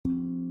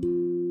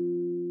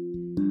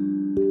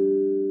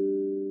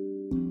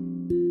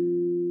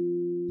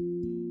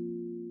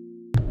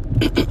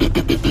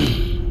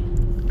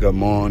Good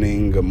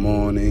morning,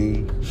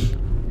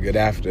 good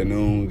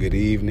afternoon, good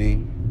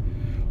evening.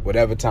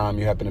 Whatever time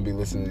you happen to be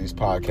listening to these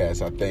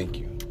podcasts, I thank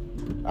you.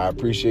 I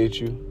appreciate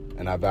you,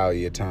 and I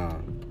value your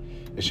time.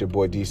 It's your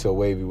boy D So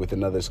Wavy with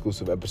another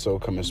exclusive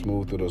episode coming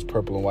smooth through those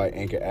purple and white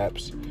Anchor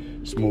apps,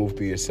 smooth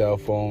through your cell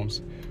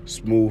phones,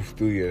 smooth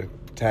through your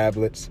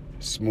tablets,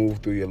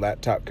 smooth through your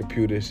laptop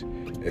computers,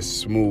 and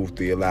smooth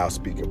through your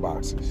loudspeaker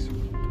boxes.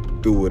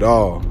 Through it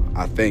all,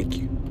 I thank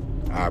you.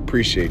 I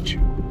appreciate you,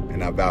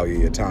 and I value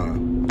your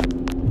time.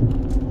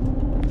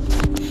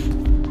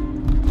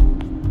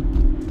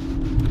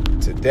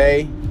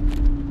 Today,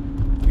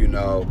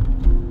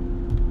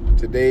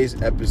 today's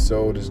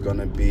episode is going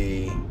to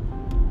be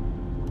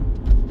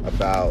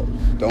about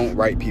don't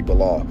write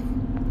people off.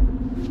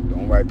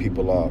 Don't write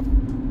people off.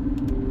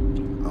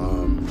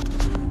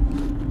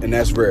 And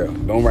that's real.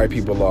 Don't write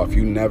people off.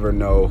 You never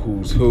know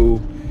who's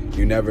who.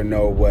 You never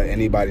know what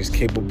anybody's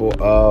capable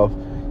of.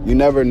 You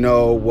never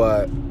know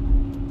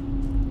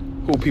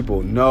who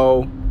people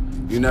know.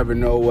 You never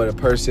know what a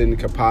person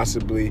could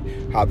possibly,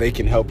 how they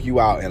can help you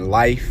out in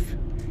life.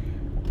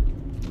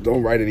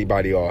 Don't write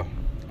anybody off.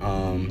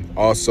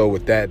 Also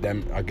with that,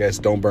 I guess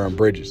don't burn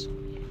bridges.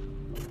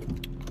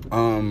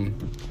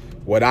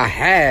 What I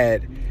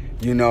had,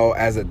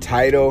 as a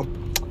title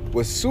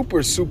was super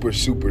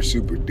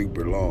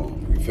duper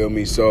long. You feel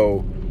me?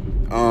 So,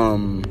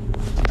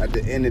 at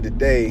the end of the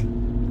day,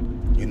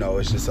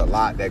 it's just a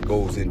lot that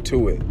goes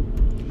into it,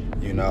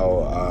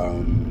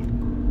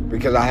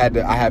 because I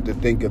have to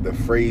think of the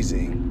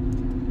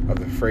phrasing of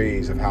the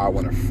phrase of how I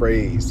want to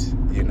phrase,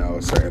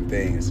 certain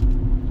things.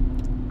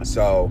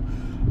 So,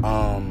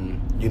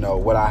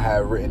 what I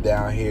have written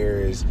down here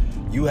is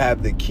you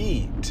have the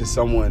key to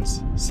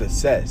someone's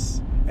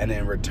success, and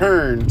in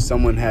return,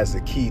 someone has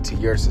the key to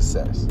your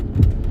success.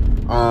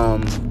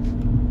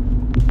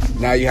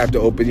 Now you have to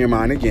open your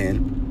mind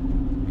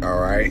again. All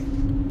right.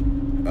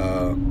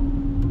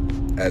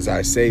 As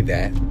I say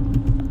that,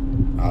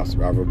 I'll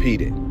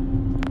repeat it.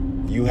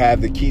 You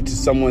have the key to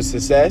someone's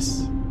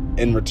success.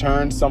 In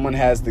return, someone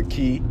has the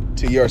key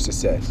to your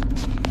success.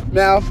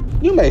 Now,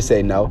 you may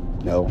say no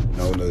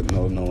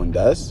one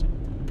does.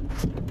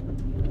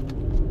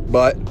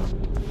 But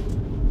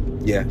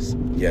yes,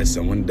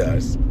 someone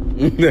does.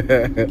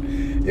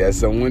 Yes,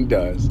 someone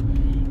does.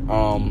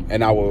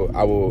 And I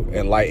will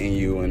enlighten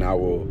you, and I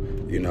will,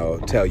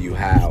 tell you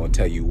how and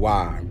tell you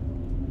why.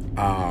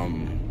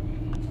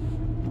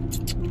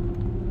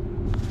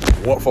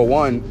 For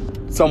one,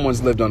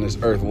 someone's lived on this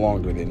earth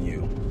longer than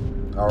you.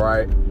 All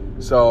right.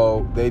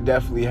 So they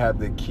definitely have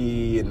the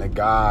key and the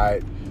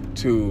guide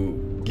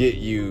to get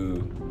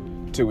you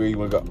to where you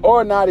want to go,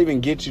 or not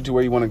even get you to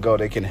where you want to go.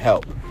 They can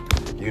help.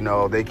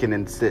 They can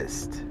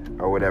insist,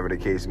 or whatever the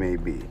case may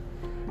be,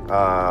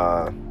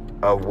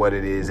 of what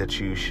it is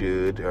that you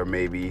should or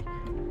maybe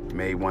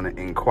may want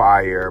to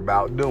inquire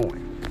about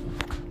doing.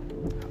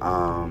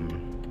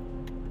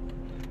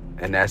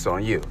 And that's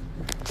on you.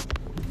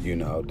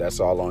 That's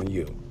all on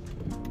you.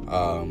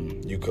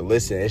 You could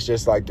listen. It's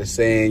just like the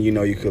saying,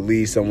 you could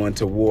lead someone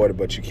to water,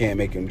 but you can't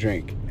make them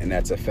drink. And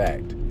that's a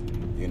fact.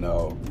 You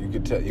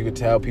could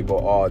tell people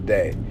all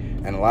day.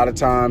 And a lot of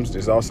times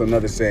there's also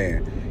another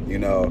saying, you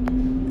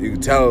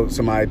can tell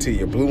somebody till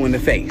you're blue in the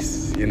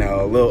face,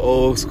 little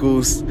old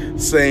school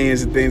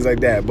sayings and things like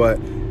that. But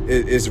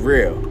it's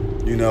real.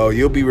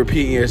 You'll be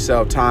repeating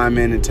yourself time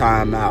in and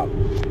time out,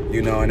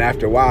 and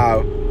after a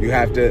while you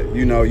have to,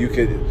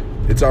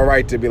 it's all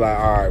right to be like,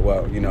 all right,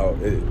 well,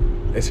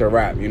 it's a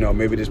wrap.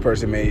 Maybe this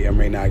person may or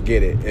may not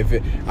get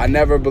it. I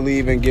never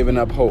believe in giving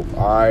up hope.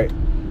 All right.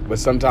 But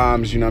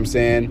sometimes,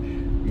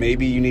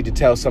 maybe you need to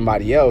tell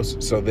somebody else,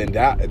 so then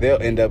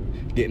they'll end up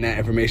getting that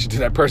information to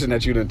that person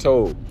that you done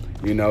told,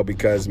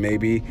 because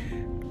maybe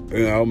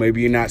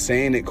you're not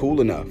saying it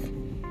cool enough.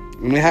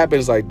 And it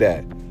happens like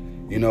that.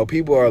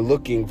 People are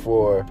looking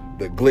for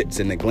the glitz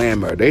and the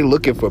glamour. They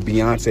looking for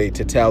Beyonce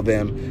to tell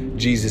them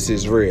Jesus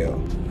is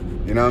real.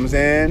 You know what I'm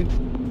saying?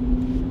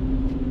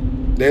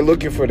 They're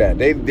looking for that.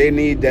 They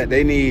need that.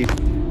 They need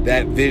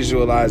that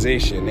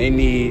visualization. They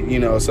need,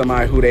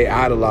 somebody who they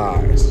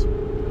idolize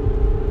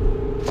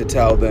to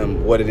tell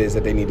them what it is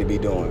that they need to be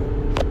doing.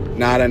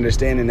 Not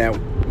understanding that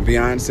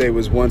Beyonce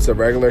was once a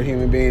regular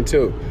human being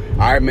too.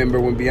 I remember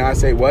when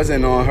Beyonce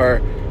wasn't on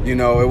her,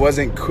 it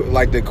wasn't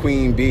like the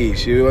queen bee.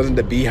 She wasn't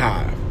the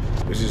beehive.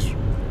 It was just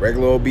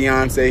regular old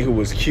Beyonce who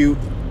was cute.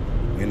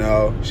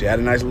 She had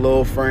a nice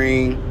little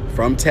frame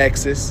from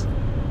Texas.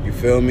 You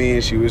feel me?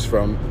 And she was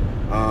from,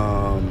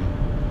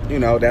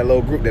 that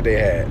little group that they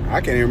had.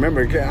 I can't even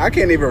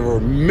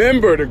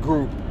remember the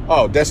group.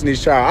 Oh,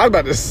 Destiny's Child. I was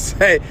about to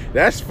say,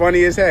 that's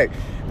funny as heck.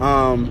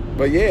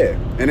 But yeah,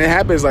 and it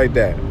happens like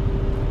that.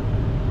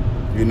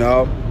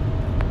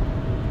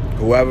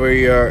 Whoever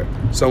you're,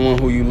 someone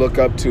who you look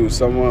up to,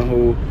 someone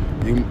who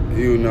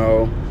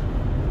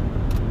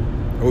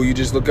who you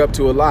just look up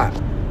to a lot.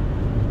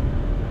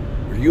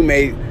 You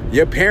may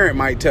Your parent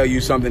might tell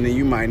you something and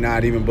you might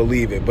not even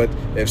believe it. But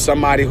if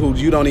somebody who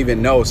you don't even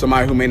know,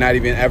 somebody who may not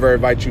even ever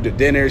invite you to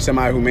dinner,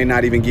 somebody who may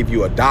not even give you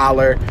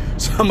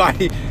 $1,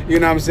 somebody, you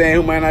know what I'm saying,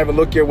 who might not even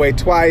look your way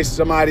twice,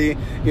 somebody,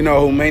 you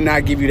know, who may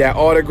not give you that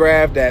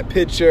autograph, that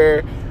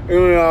picture, you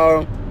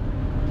know,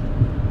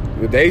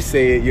 if they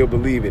say it, you'll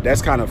believe it.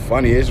 That's kind of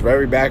funny. It's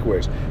very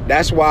backwards.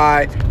 That's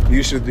why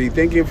you should be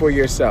thinking for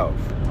yourself,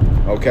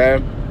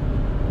 okay?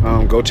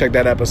 Go check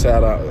that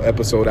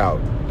episode out.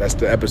 That's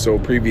the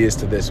episode previous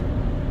to this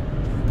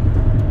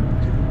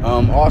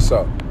one.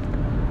 Also,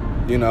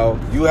 you know,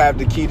 you have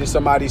the key to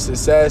somebody's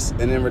success,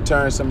 and in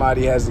return,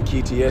 somebody has the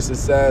key to your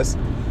success.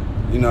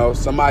 You know,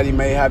 somebody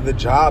may have the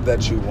job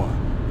that you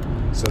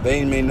want, so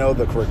they may know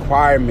the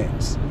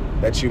requirements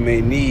that you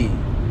may need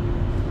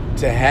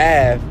to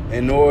have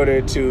in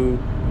order to,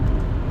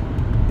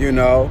 you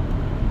know,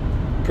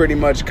 pretty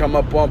much come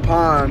up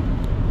upon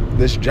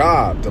this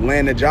job, to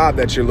land the job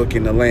that you're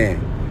looking to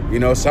land. You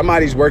know,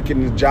 somebody's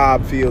working the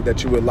job field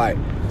that you would like.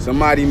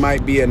 Somebody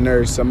might be a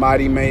nurse.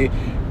 Somebody may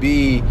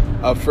be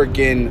a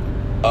freaking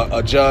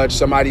a judge.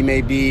 Somebody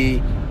may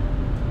be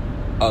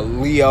a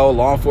Leo,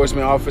 law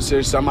enforcement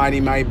officer. Somebody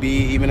might be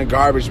even a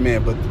garbage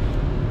man. But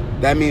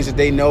that means that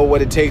they know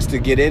what it takes to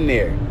get in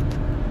there.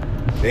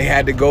 They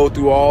had to go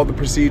through all the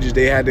procedures.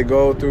 They had to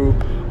go through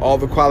all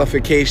the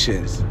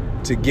qualifications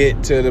to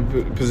get to the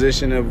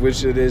position of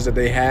which it is that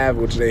they have,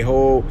 which they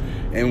hold,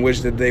 and which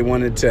that they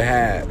wanted to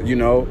have, you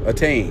know,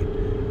 attain.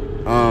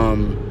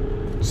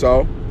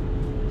 So,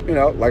 you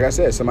know, like I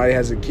said, somebody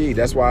has a key.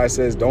 That's why it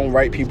says don't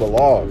write people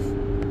off.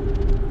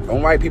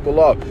 Don't write people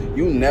off.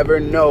 You never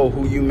know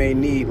who you may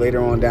need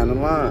later on down the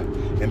line.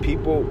 And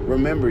people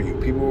remember you.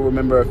 People will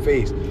remember a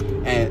face.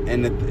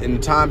 And the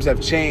times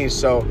have changed.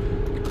 So,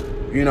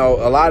 you know,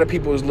 a lot of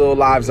people's little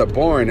lives are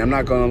boring. I'm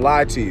not going to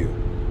lie to you.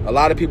 A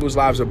lot of people's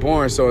lives are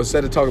boring. So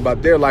instead of talking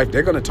about their life,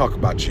 they're going to talk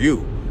about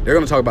you. They're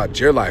going to talk about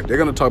your life. They're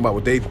going to talk about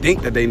what they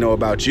think that they know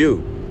about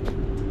you.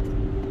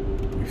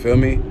 You feel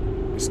me?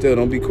 But still,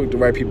 don't be quick to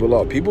write people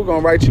off. People going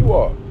to write you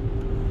off.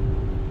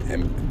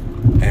 And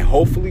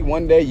hopefully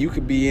one day you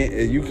could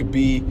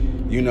be,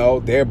 you know,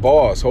 their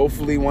boss.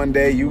 Hopefully one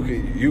day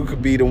you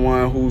could be the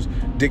one who's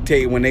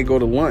dictating when they go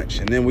to lunch.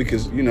 And then we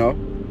could, you know,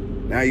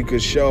 now you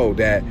could show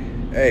that,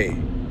 hey,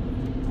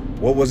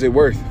 what was it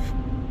worth?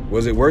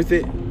 Was it worth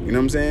it? You know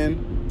what I'm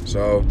saying?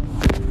 So,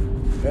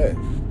 hey,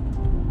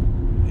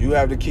 you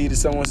have the key to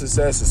someone's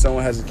success, and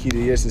someone has the key to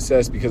your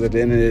success, because at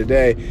the end of the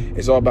day,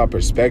 it's all about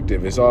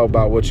perspective. It's all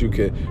about what you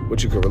could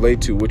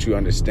relate to, what you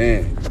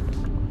understand.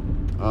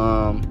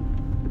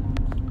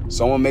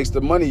 Someone makes the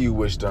money you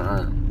wish to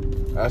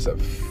earn. That's a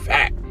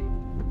fact.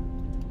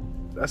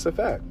 That's a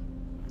fact.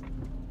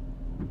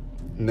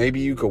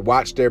 Maybe you could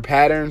watch their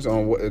patterns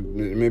on what,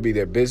 maybe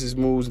their business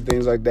moves and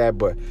things like that,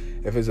 but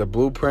if it's a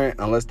blueprint,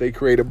 unless they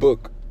create a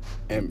book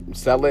and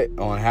sell it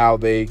on how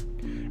they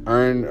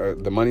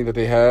earn the money that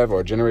they have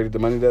or generated the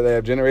money that they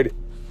have generated,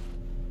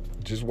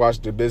 just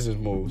watch their business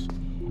moves.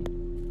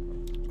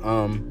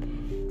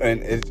 And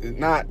it's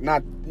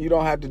not you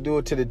don't have to do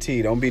it to the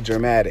T. Don't be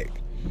dramatic.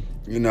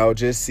 You know,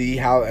 just see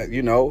how,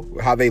 you know,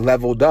 how they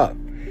leveled up.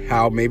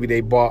 How maybe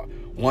they bought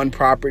one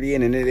property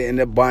and then they end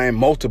up buying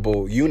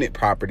multiple unit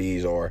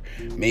properties, or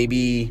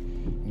maybe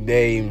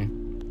they,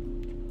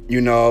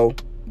 you know,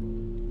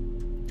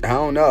 I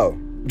don't know,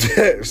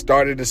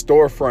 started a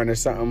storefront or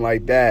something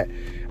like that,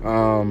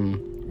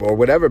 or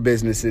whatever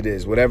business it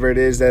is, whatever it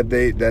is that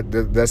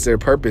that's their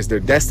purpose, their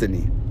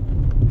destiny.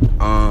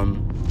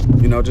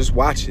 You know, just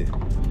watch it.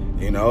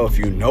 You know, if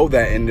you know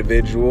that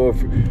individual,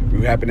 if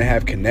you happen to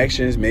have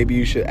connections, maybe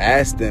you should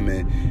ask them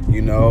and,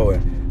 you know,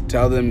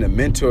 tell them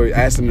to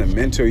ask them to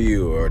mentor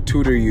you or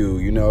tutor you,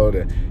 you know,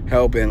 to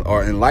help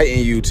or enlighten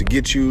you to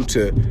get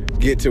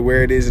to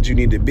where it is that you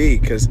need to be.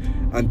 Because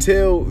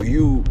until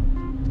you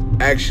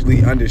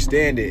actually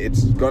understand it,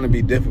 it's going to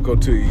be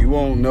difficult to you. You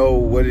won't know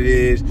what it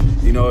is.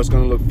 You know, it's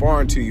going to look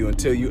foreign to you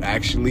until you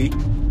actually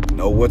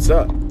know what's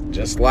up.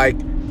 Just like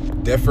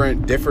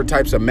different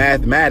types of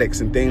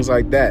mathematics and things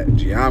like that,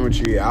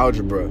 geometry,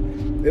 algebra,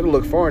 it'll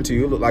look foreign to you.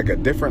 It'll look like a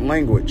different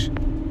language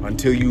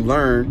until you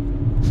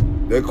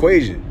learn the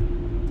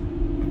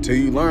equation, until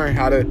you learn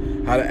how to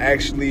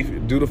actually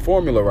do the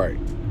formula right.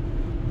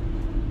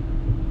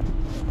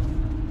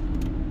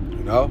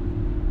 You know,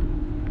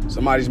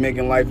 somebody's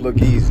making life look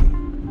easy.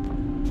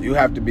 You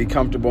have to be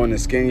comfortable in the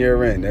skin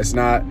you're in. That's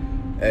not,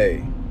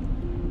 hey,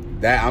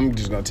 that I'm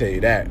just gonna tell you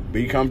that.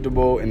 Be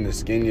comfortable in the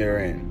skin you're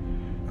in.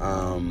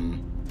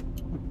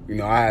 You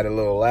know, I had a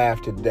little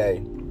laugh today.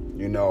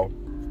 You know,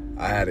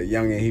 I had a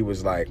youngin', he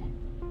was like,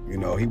 you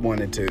know, he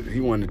wanted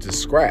to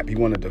scrap. He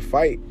wanted to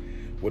fight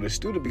with a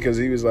student because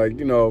he was like,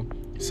 you know,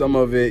 some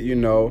of it, you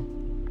know,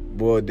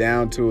 boiled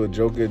down to a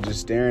joker just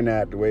staring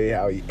at the way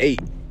how he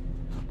ate.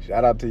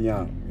 Shout out to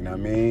Young, you know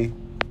what I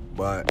mean?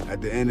 But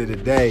at the end of the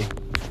day,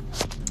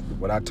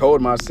 what I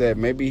told him, I said,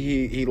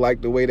 maybe he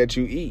liked the way that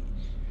you eat.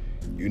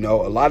 You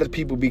know, a lot of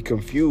people be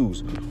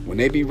confused when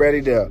they be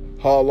ready to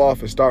haul off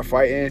and start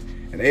fighting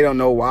and they don't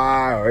know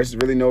why, or it's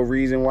really no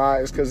reason why.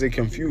 It's because they're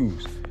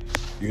confused.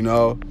 You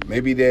know,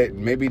 maybe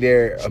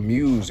they're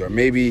amused, or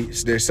maybe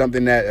there's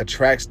something that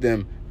attracts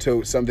them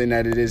to something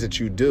that it is that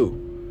you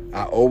do.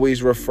 I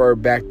always refer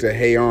back to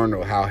Hey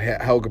Arnold, how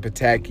Helga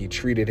Pataki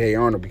treated Hey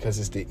Arnold, because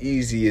it's the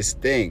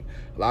easiest thing.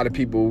 A lot of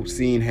people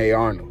seen Hey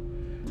Arnold,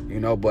 you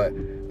know, but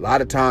a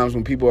lot of times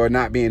when people are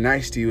not being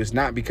nice to you, it's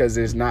not because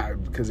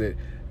they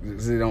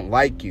don't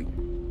like you.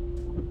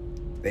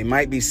 They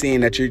might be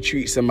seeing that you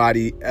treat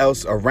somebody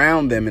else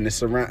around them in the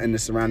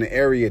surrounding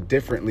area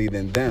differently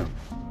than them.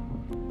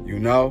 You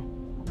know?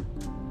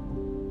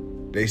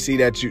 They see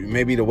that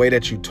maybe the way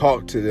that you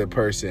talk to the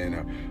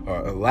person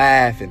or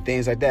laugh and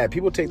things like that.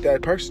 People take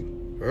that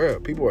personal.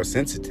 People are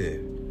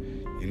sensitive.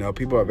 You know,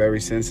 people are very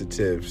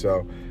sensitive.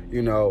 So,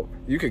 you know,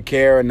 you could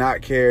care or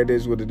not care. It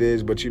is what it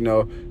is. But, you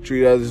know,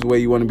 treat others the way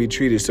you want to be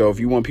treated. So if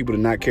you want people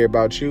to not care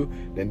about you,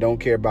 then don't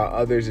care about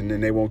others, and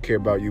then they won't care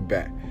about you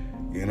back.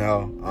 You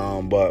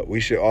know, but we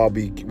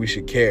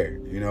should care.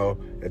 You know,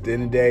 at the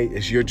end of the day,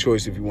 it's your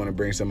choice if you want to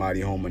bring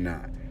somebody home or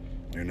not.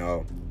 You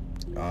know.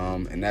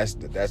 And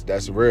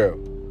that's real,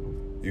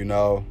 you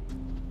know.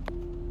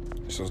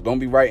 So don't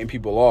be writing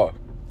people off,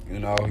 you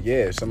know.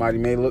 Yeah, somebody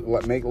may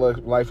make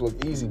life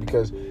look easy,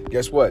 because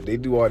guess what? They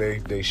do all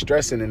they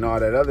stressing and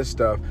all that other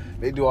stuff.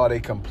 They do all they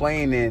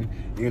complaining,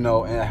 you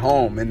know, at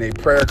home in their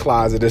prayer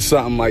closet or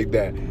something like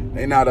that.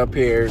 They not up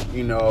here,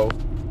 you know,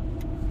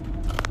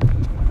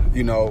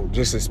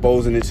 just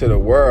exposing it to the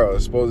world,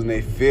 exposing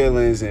their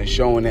feelings and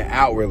showing it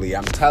outwardly.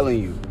 I'm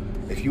telling you.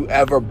 If you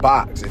ever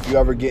box, if you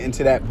ever get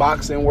into that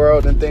boxing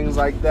world and things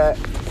like that,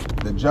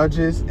 the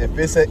judges, if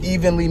it's an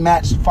evenly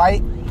matched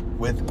fight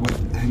with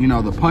you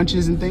know, the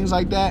punches and things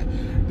like that,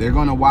 they're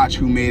going to watch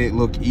who made it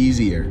look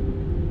easier.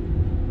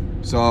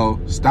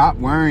 So stop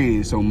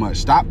worrying so much.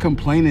 Stop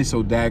complaining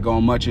so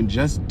daggone much, and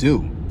just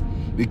do.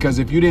 Because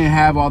if you didn't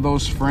have all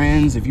those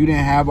friends, if you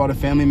didn't have all the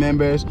family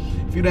members,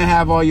 if you didn't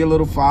have all your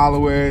little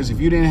followers,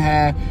 if you didn't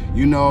have,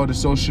 you know, the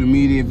social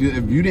media,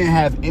 if you didn't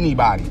have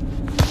anybody,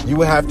 you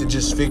would have to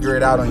just figure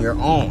it out on your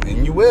own,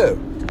 and you will.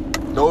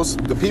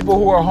 The people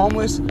who are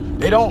homeless,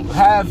 they don't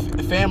have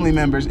family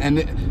members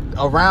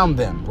around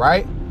them,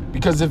 right?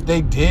 Because if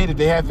they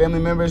had family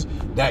members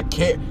that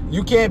care,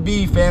 you can't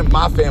be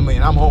my family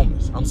and I'm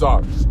homeless. I'm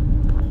sorry.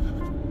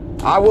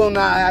 I will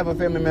not have a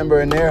family member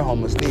and they're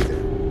homeless neither.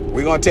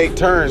 We're gonna take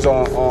turns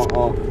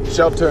on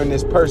sheltering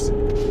this person,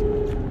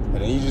 and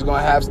then you're just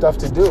gonna have stuff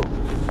to do.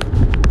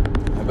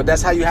 But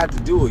that's how you have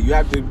to do it. You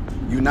have to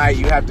unite.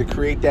 You have to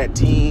create that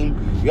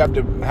team. You have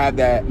to have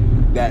that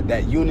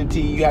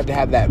unity. You have to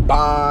have that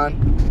bond,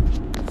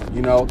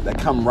 you know, that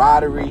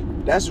camaraderie.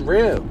 That's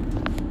real.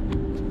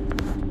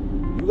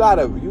 You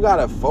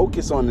gotta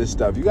focus on this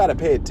stuff. You gotta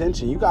pay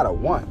attention. You gotta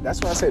want.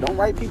 That's why I say, don't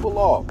write people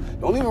off.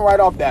 Don't even write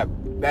off that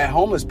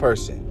homeless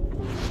person.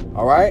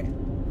 All right?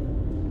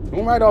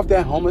 Don't write off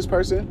that homeless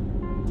person.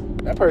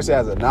 That person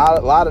has a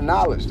lot of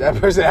knowledge. That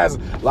person has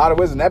a lot of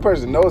wisdom. That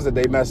person knows that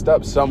they messed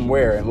up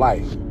somewhere in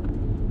life.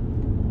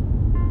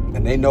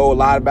 And they know a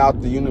lot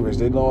about the universe.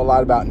 They know a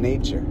lot about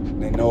nature.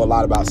 They know a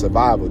lot about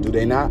survival. Do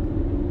they not?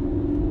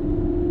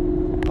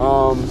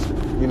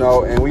 You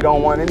know, and we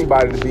don't want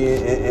anybody to be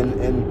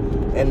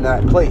in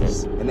that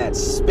place, in that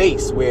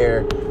space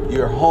where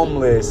you're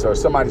homeless or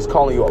somebody's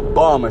calling you a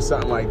bum or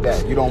something like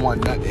that. You don't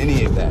want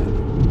any of that.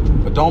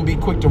 But don't be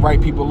quick to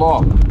write people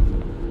off.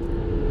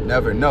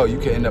 Never know. You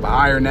can end up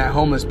hiring that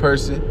homeless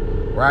person,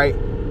 right?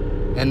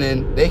 And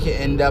then they can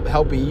end up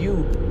helping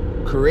you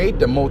create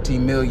the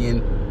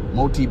multi-billion,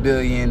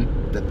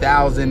 the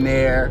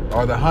thousandaire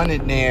or the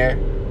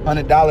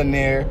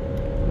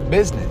 $100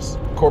 business,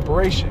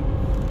 corporation.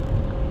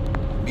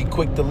 Be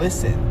quick to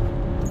listen.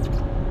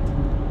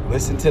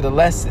 Listen to the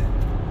lesson.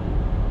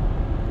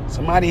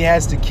 Somebody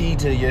has the key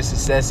to your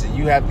success, and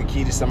you have the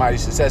key to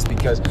somebody's success,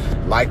 because,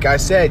 like I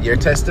said, your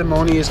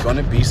testimony is going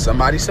to be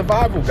somebody's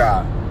survival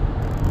guide.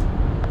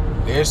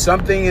 There's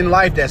something in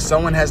life that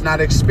someone has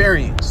not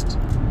experienced.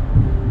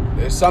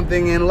 There's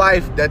something in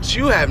life that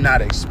you have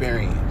not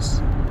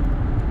experienced.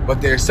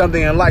 But there's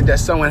something in life that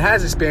someone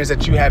has experienced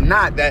that you have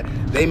not, that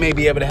they may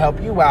be able to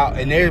help you out.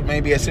 And there may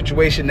be a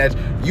situation that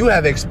you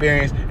have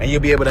experienced and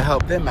you'll be able to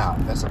help them out.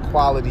 That's a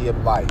quality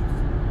of life.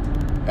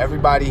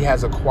 Everybody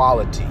has a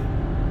quality.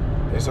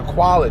 There's a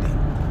quality.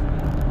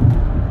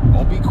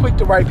 Don't be quick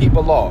to write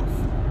people off.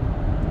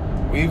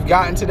 We've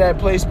gotten to that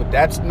place, but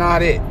that's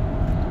not it.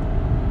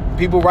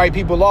 People write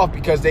people off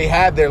because they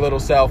have their little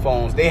cell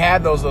phones. They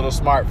have those little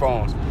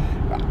smartphones.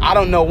 I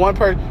don't know one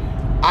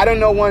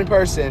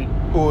person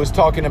who is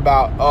talking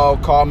about, oh,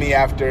 call me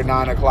after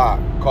 9 o'clock.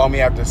 Call me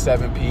after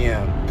 7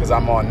 p.m. because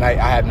I'm on night.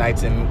 I have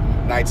nights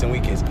and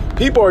weekends.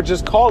 People are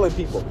just calling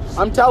people.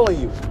 I'm telling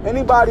you,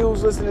 anybody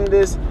who's listening to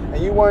this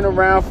and you weren't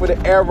around for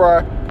the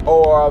era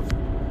of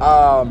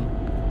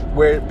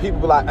where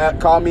people like,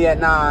 call me at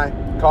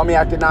 9, call me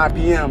after 9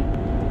 p.m.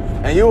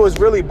 And you was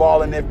really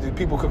balling if the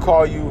people could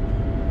call you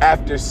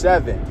after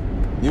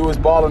 7. You was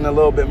balling a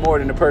little bit more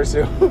than the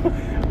person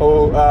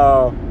who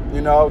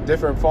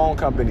different phone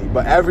company.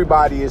 But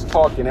everybody is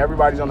talking.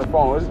 Everybody's on the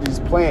phone. There's these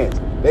plans.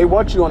 They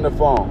want you on the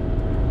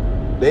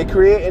phone. They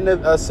creating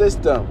a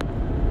system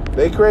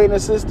They creating a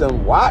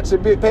system. Watch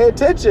it. Pay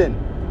attention.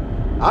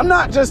 I'm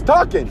not just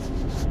talking.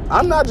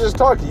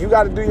 You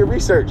got to do your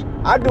research.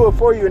 I do it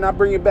for you and I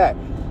bring it back.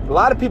 A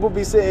lot of people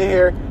be sitting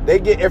here, they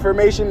get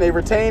information, they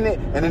retain it,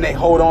 and then they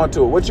hold on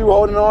to it. What you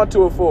holding on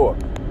to it for?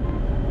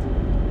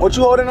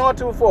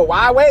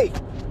 Why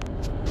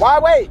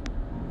wait?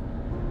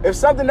 If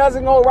something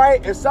doesn't go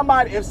right, if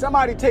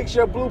somebody takes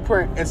your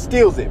blueprint and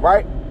steals it,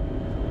 right?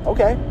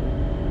 Okay.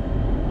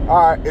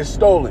 All right, it's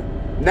stolen.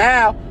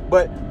 Now,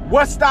 but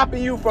what's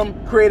stopping you from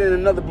creating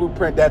another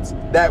blueprint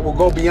that will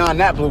go beyond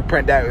that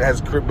blueprint that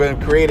has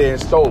been created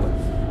and stolen?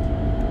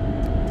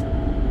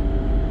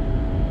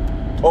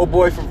 Old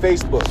boy from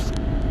Facebook.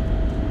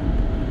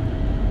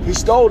 He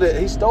stole it.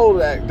 He stole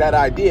that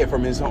idea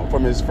from his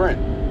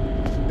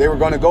friend. They were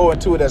going to go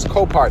into it as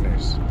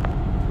co-partners.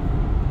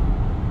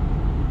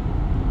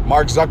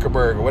 Mark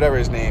Zuckerberg or whatever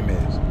his name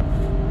is.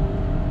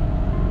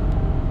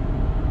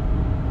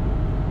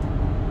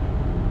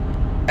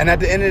 And at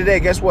the end of the day,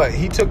 guess what?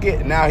 He took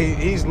it. Now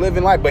he's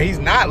living life, but he's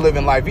not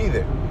living life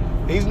either.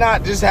 He's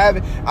not just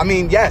having,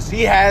 yes,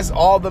 he has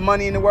all the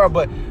money in the world,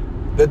 but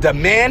the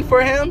demand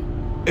for him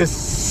is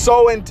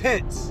so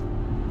intense.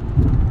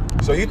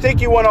 So you think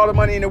you want all the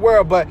money in the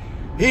world, but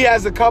he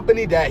has a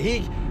company that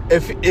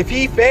if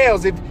he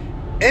fails, if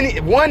any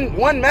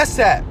one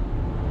mishap,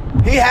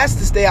 he has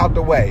to stay out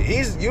the way.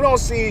 You don't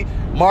see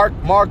Mark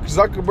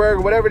Zuckerberg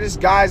or whatever this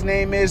guy's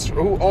name is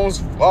who owns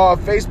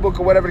Facebook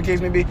or whatever the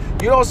case may be.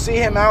 You don't see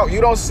him out.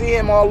 You don't see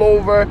him all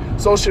over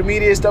social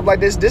media and stuff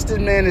like this. This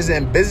man is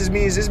in business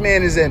meetings. This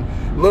man is in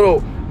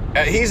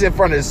he's in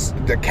front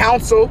of the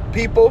council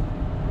people.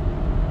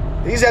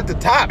 He's at the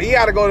top. He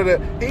got to go to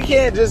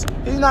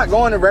he's not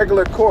going to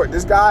regular court.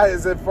 This guy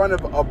is in front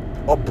of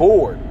a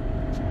board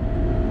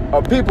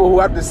of people who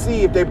have to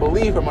see if they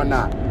believe him or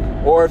not.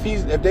 Or if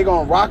they're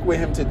going to rock with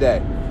him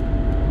today.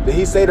 Did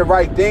he say the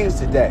right things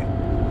today?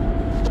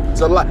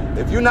 So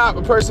if you're not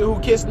a person who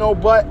kiss no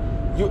butt,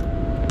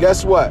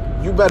 guess what?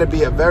 You better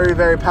be a very,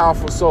 very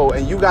powerful soul.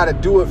 And you got to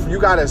do it. You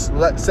got to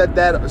set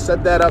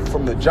that up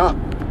from the jump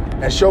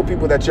and show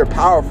people that you're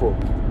powerful.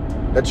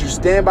 That you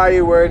stand by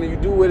your word and you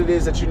do what it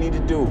is that you need to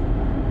do.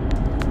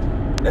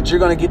 That you're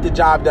going to get the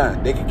job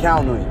done. They can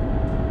count on you.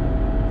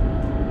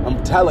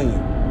 I'm telling you.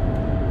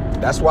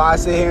 That's why I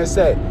sit here and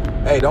say,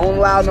 hey, don't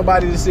allow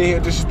nobody to sit here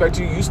and disrespect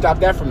you. You stop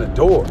that from the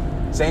door.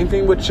 Same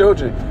thing with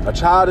children. A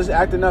child is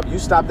acting up. You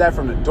stop that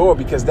from the door,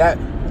 because that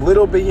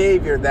little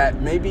behavior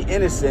that may be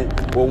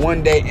innocent will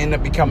one day end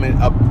up becoming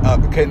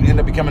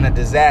a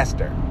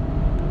disaster.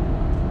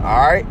 All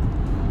right?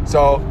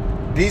 So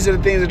these are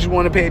the things that you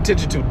want to pay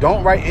attention to.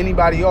 Don't write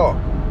anybody off.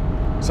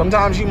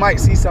 Sometimes you might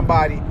see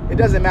somebody, it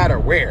doesn't matter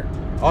where,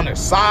 on the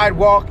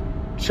sidewalk,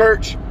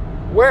 church,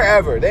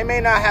 wherever. They may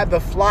not have the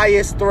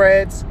flyest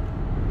threads,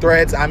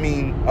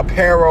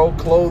 apparel,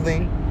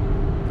 clothing.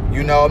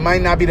 It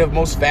might not be the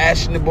most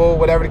fashionable,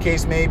 whatever the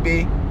case may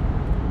be.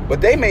 But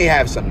they may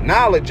have some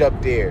knowledge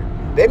up there.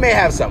 They may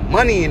have some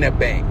money in the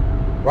bank,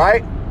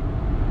 right?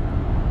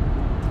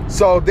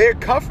 So their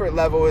comfort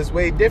level is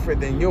way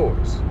different than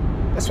yours.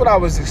 That's what I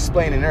was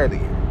explaining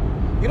earlier.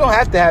 You don't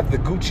have to have the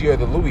Gucci or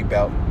the Louis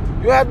belt.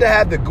 You don't have to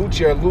have the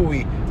Gucci or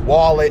Louis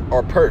wallet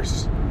or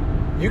purse.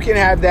 You can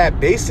have that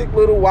basic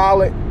little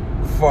wallet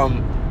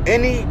from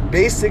any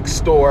basic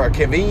store, a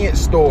convenience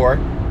store.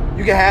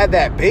 You can have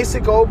that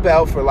basic old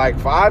belt for like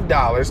 $5,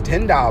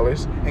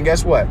 $10. And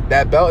guess what?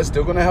 That belt is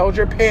still going to hold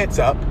your pants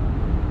up.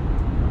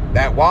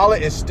 That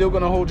wallet is still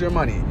going to hold your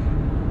money.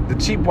 The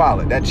cheap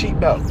wallet, that cheap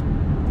belt.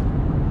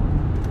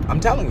 I'm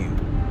telling you.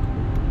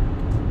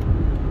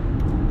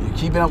 You're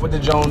keeping up with the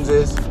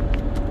Joneses.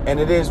 And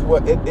it is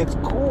it's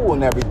cool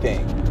and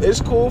everything. It's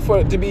cool for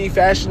it to be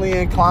fashionably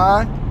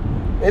inclined.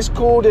 It's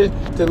cool to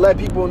let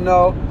people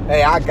know,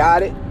 hey, I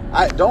got it.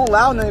 Don't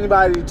allow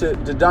anybody to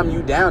dumb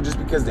you down just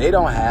because they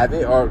don't have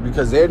it or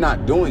because they're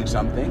not doing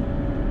something.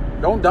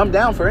 Don't dumb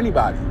down for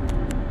anybody.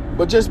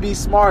 But just be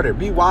smarter,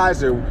 be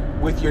wiser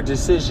with your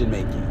decision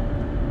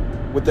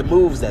making, with the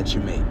moves that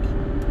you make.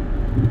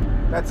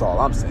 That's all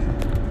I'm saying.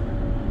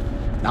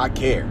 Not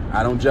care.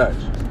 I don't judge.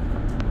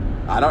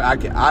 I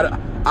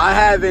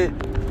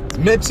haven't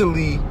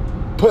mentally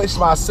pushed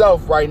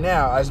myself right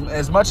now.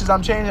 As much as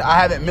I'm changing, I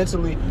haven't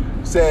mentally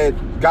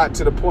got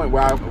to the point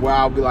where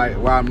I'll be like,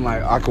 where I'm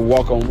like, I could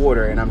walk on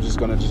water and I'm just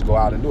gonna go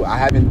out and do it. I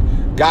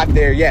haven't got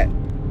there yet.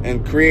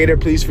 And Creator,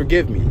 please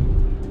forgive me.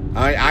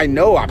 I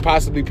know I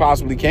possibly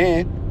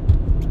can.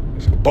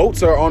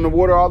 Boats are on the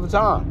water all the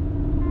time.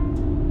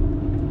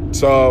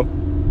 So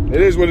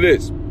it is what it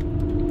is.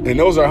 And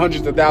those are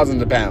hundreds of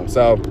thousands of pounds.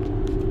 So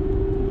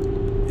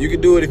you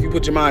can do it if you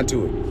put your mind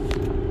to it.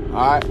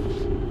 All right?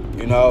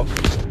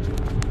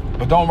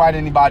 But don't write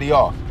anybody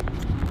off.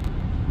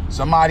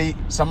 Somebody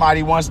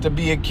wants to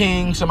be a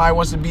king. Somebody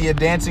wants to be a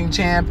dancing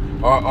champ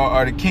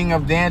or the king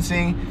of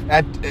dancing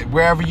at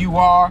wherever you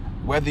are,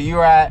 whether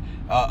you're at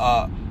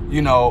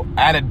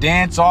at a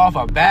dance off,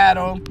 a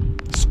battle,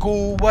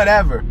 school,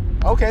 whatever.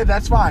 Okay,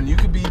 that's fine. You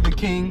could be the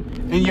king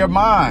in your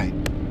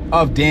mind.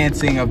 of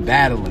dancing, of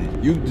battling.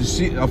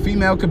 A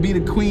female could be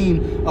the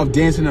queen of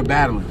dancing or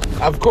battling.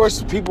 Of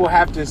course, people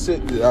have to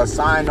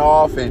sign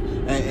off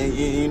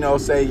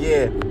and say,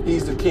 yeah,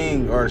 he's the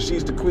king or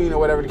she's the queen or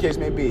whatever the case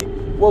may be.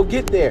 Well,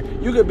 get there.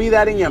 You could be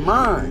that in your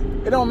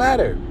mind. It don't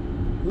matter.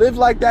 Live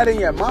like that in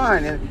your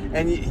mind,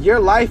 and your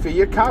life and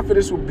your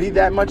confidence will be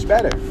that much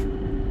better.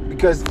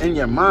 Because in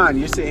your mind,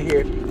 you're sitting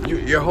here,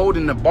 you're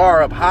holding the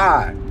bar up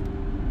high.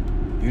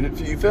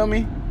 You feel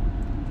me?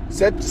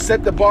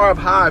 Set the bar up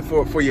high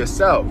for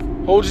yourself.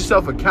 Hold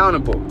yourself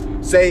accountable.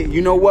 Say,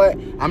 you know what?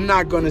 I'm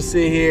not going to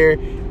sit here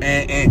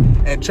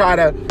and try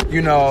to,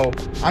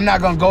 I'm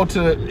not going to go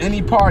to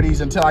any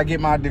parties until I get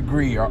my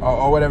degree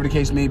or whatever the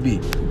case may be.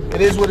 It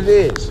is what it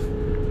is.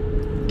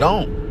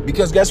 Don't.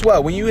 Because guess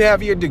what? When you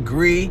have your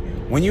degree,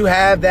 when you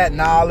have that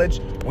knowledge,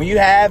 when you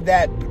have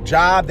that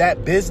job,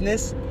 that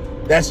business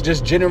that's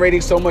just generating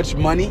so much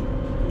money,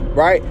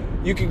 right?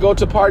 You can go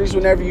to parties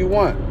whenever you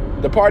want.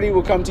 The party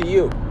will come to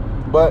you.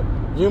 But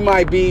you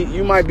might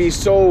be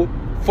so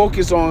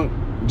focused on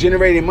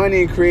generating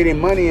money and creating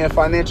money and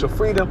financial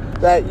freedom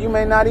that you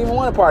may not even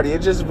want a party.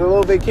 It's just a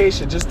little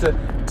vacation just to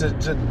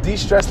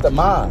de-stress the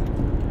mind.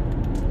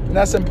 And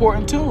that's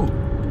important too.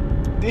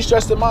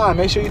 De-stress the mind.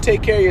 Make sure you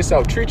take care of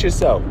yourself. Treat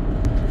yourself.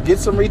 Get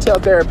some retail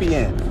therapy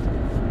in.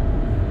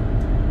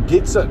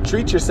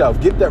 Treat yourself.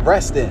 Get that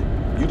rest in.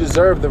 You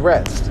deserve the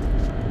rest.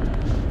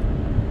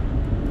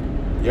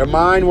 Your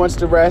mind wants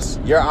to rest.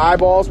 Your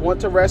eyeballs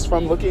want to rest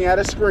from looking at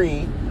a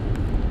screen.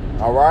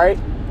 All right?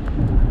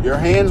 Your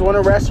hands want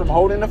to rest from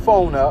holding the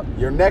phone up.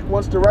 Your neck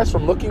wants to rest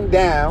from looking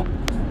down,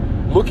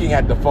 looking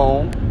at the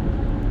phone.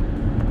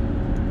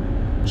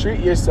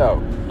 Treat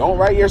yourself. Don't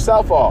write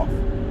yourself off.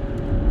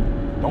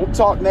 Don't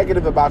talk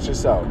negative about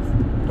yourself.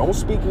 Don't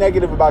speak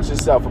negative about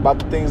yourself, about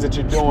the things that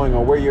you're doing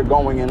or where you're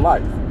going in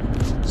life.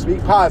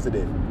 Speak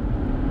positive.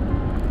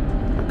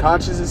 The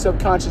conscious and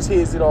subconscious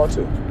hears it all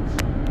too.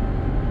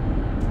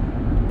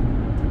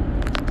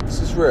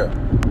 This is real.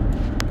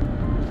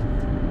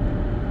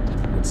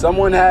 When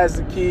someone has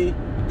the key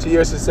to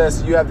your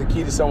success, you have the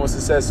key to someone's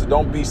success, so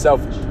don't be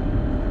selfish.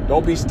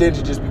 Don't be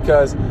stingy just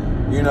because,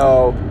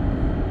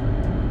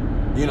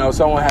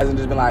 someone hasn't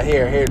just been like,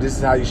 here, this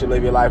is how you should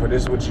live your life, or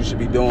this is what you should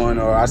be doing,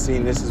 or I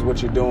seen this is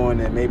what you're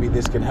doing, and maybe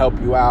this can help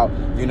you out,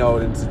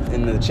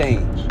 in the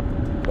change.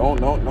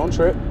 Don't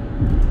trip.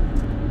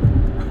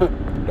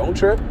 Don't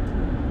trip.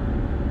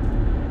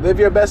 Live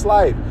your best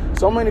life.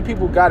 So many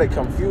people got it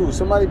confused.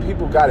 So many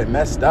people got it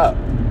messed up.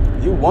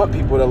 You want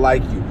people to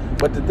like you.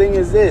 But the thing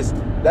is this,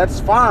 that's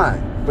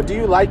fine. But do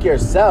you like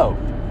yourself?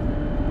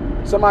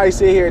 Somebody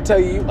sit here and tell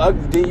you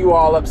ugly, then you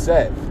all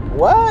upset.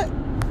 What?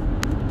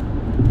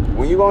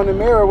 When you go in the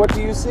mirror, what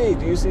do you see?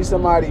 Do you see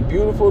somebody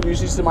beautiful? Do you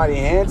see somebody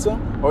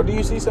handsome? Or do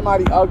you see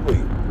somebody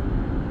ugly?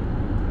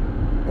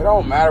 It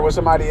don't matter what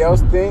somebody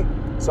else think.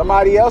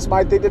 Somebody else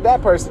might think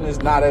that person is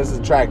not as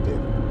attractive.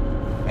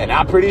 And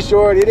I'm pretty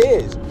sure it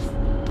is.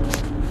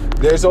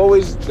 There's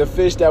always the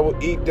fish that will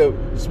eat the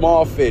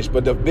small fish,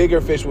 but the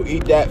bigger fish will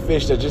eat that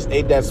fish that just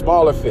ate that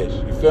smaller fish.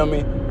 You feel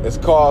me? It's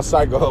called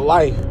cycle of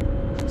life.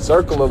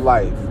 Circle of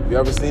life. You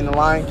ever seen The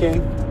Lion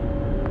King?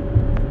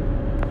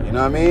 You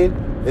know what I mean?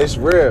 It's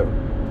real.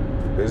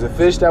 There's a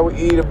fish that will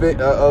eat a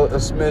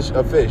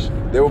fish.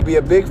 There will be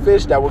a big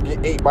fish that will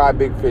get ate by a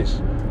big fish.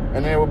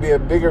 And there will be a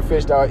bigger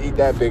fish that will eat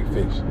that big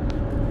fish.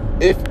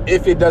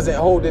 If it doesn't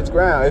hold its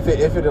ground,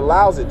 if it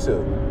allows it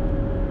to.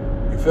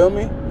 You feel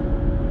me?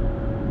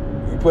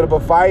 You put up a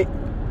fight,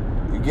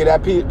 you get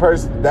that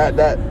person,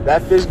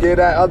 that fish get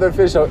that other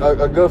fish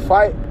a good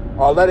fight,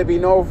 or let it be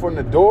known from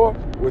the door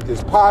with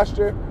his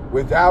posture,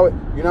 without it,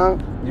 it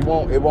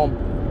won't,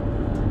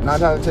 9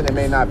 times out of 10 it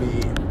may not be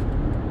eaten.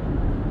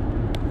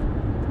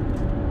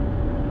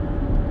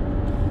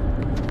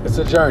 It's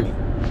a journey.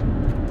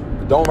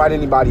 But don't write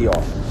anybody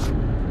off.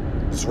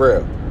 It's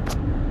real.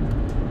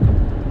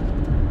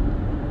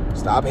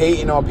 Stop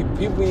hating on people.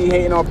 People be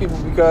hating on people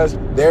because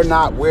they're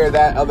not where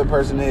that other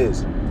person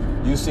is.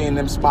 You seen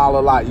them smile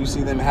a lot. You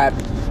see them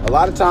happy. A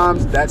lot of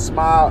times that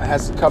smile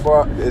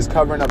is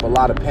covering up a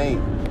lot of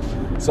pain.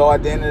 So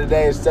at the end of the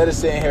day, instead of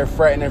sitting here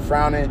fretting and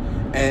frowning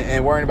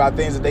and worrying about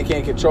things that they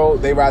can't control,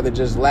 they rather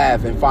just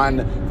laugh and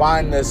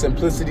find the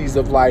simplicities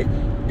of life.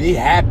 Be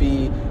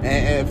happy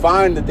and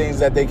find the things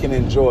that they can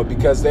enjoy,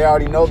 because they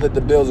already know that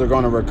the bills are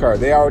going to recur.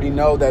 They already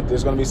know that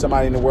there's going to be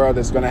somebody in the world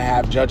that's going to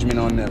have judgment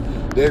on them.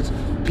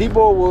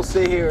 People will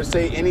sit here and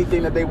say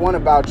anything that they want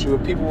about you,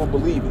 and people will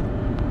believe it.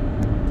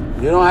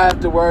 You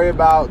don't worry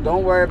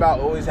about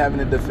always having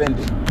to defend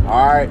it.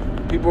 All right,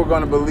 people are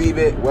going to believe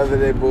it,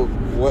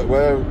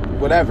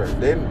 whatever.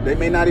 They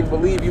may not even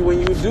believe you when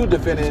you do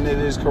defend it and it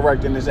is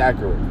correct and it's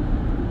accurate.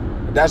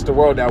 But that's the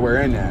world that we're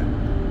in now,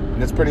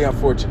 and it's pretty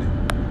unfortunate.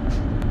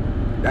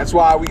 That's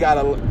why we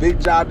got a big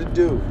job to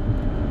do.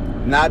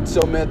 Not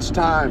so much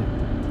time.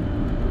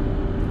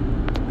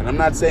 And I'm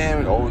not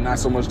saying, not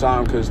so much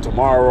time because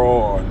tomorrow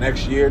or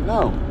next year.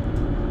 No.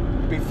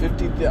 It'll be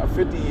 50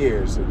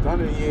 years,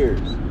 100 years.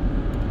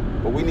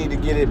 But we need to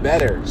get it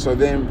better. So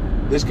then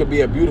this could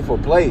be a beautiful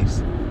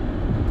place.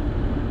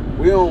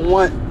 We don't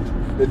want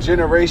the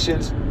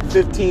generations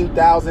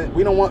 15,000.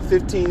 We don't want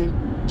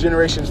 15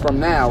 generations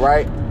from now,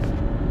 right?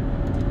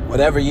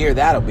 Whatever year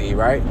that'll be,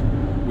 right?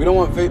 We don't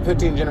want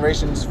 15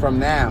 generations from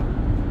now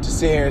to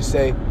sit here and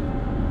say,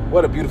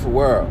 what a beautiful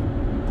world.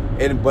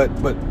 And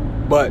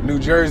but New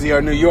Jersey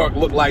or New York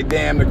look like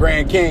damn the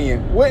Grand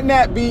Canyon. Wouldn't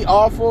that be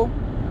awful?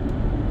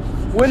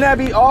 Wouldn't that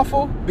be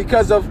awful?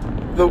 Because of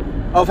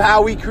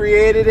how we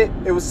created it.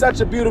 It was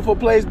such a beautiful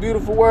place,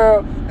 beautiful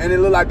world, and it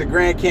looked like the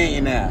Grand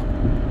Canyon now.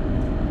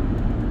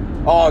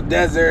 All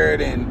desert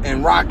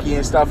and rocky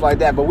and stuff like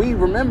that. But we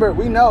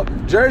know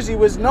Jersey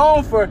was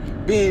known for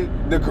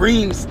being the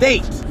green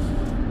state.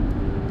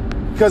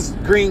 Because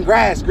green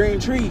grass, green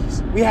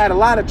trees. We had a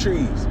lot of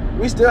trees.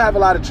 We still have a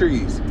lot of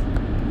trees.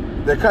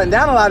 They're cutting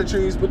down a lot of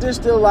trees, but there's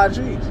still a lot of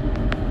trees.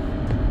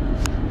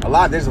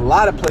 There's a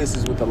lot of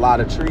places with a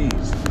lot of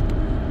trees.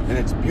 And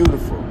it's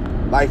beautiful.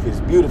 Life is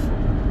beautiful.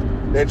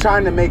 They're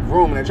trying to make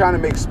room and they're trying to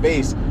make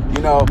space.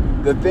 You know,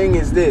 the thing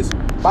is this.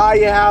 Buy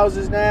your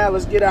houses now.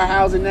 Let's get our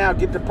housing now.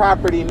 Get the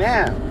property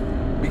now.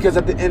 Because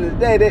at the end of the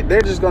day,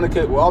 they're just going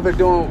to... All they're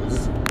doing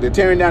is they're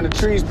tearing down the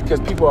trees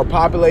because people are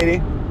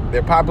populating.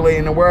 They're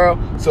populating the world.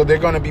 So they're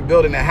going to be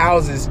building the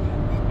houses,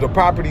 the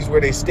properties where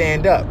they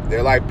stand up.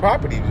 They're like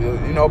properties,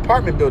 you know,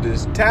 apartment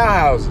buildings,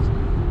 townhouses,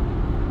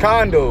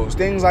 condos,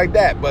 things like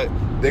that. But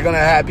they're going to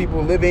have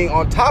people living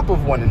on top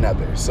of one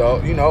another.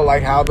 So, you know,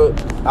 like how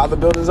the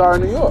buildings are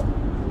in New York.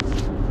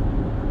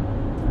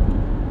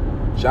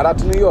 Shout out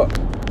to New York.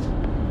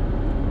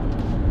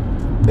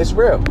 It's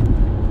real.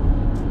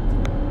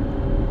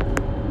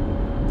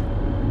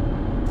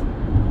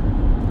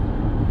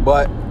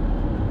 But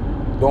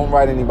don't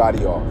write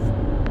anybody off.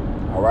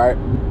 All right?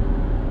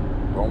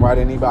 Don't write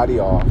anybody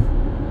off.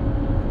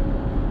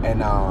 And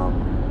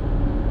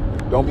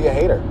don't be a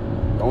hater.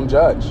 Don't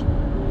judge.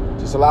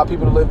 Just allow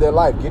people to live their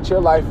life. Get your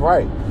life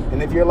right.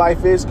 And if your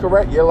life is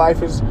correct, your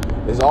life is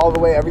all the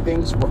way,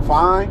 everything's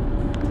fine. You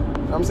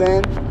know what I'm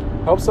saying?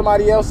 Help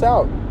somebody else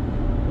out.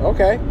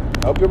 Okay.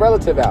 Help your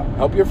relative out.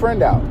 Help your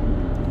friend out.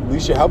 At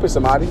least you're helping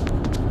somebody.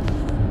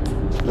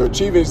 You're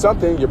achieving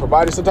something. You're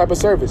providing some type of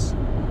service.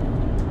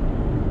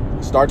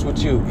 It starts with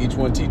you. Each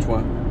one teach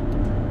one.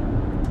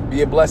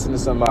 Be a blessing to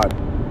somebody.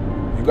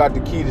 You got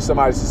the key to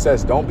somebody's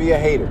success. Don't be a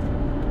hater.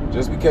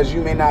 Just because you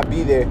may not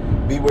be there,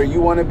 be where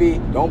you want to be.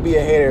 Don't be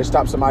a hater and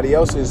stop somebody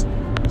else's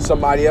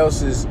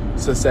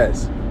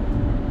success.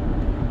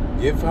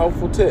 Give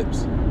helpful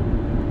tips.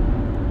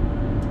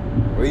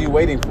 What are you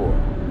waiting for?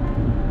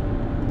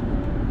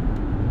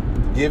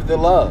 Give the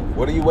love.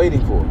 What are you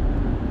waiting for?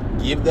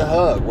 Give the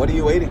hug. What are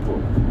you waiting for?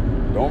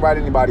 Don't write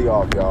anybody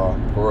off, y'all.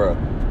 For real.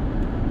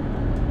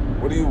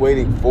 What are you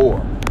waiting for?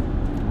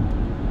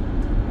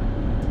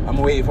 I'm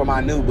waiting for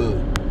my new boo.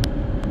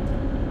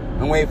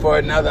 I'm waiting for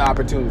another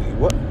opportunity.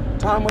 What?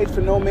 Time waits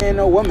for no man,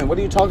 no woman. What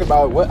are you talking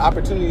about? What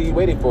opportunity are you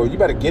waiting for? You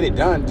better get it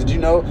done. Did you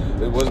know?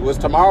 Was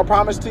tomorrow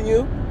promised to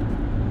you?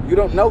 You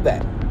don't know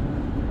that.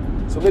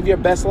 So live your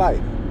best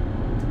life.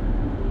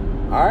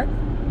 All right?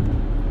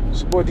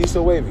 It's your boy D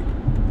So Wavy.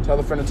 Tell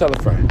a friend to tell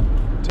a friend.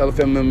 Tell a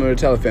family member to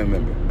tell a family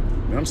member.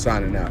 And I'm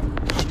signing out.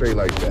 Straight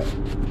like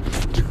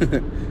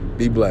that.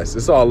 Be blessed.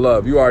 It's all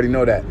love. You already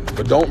know that.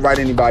 But don't write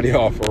anybody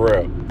off for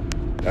real.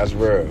 That's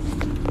real.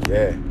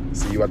 Yeah.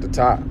 See you at the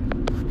top.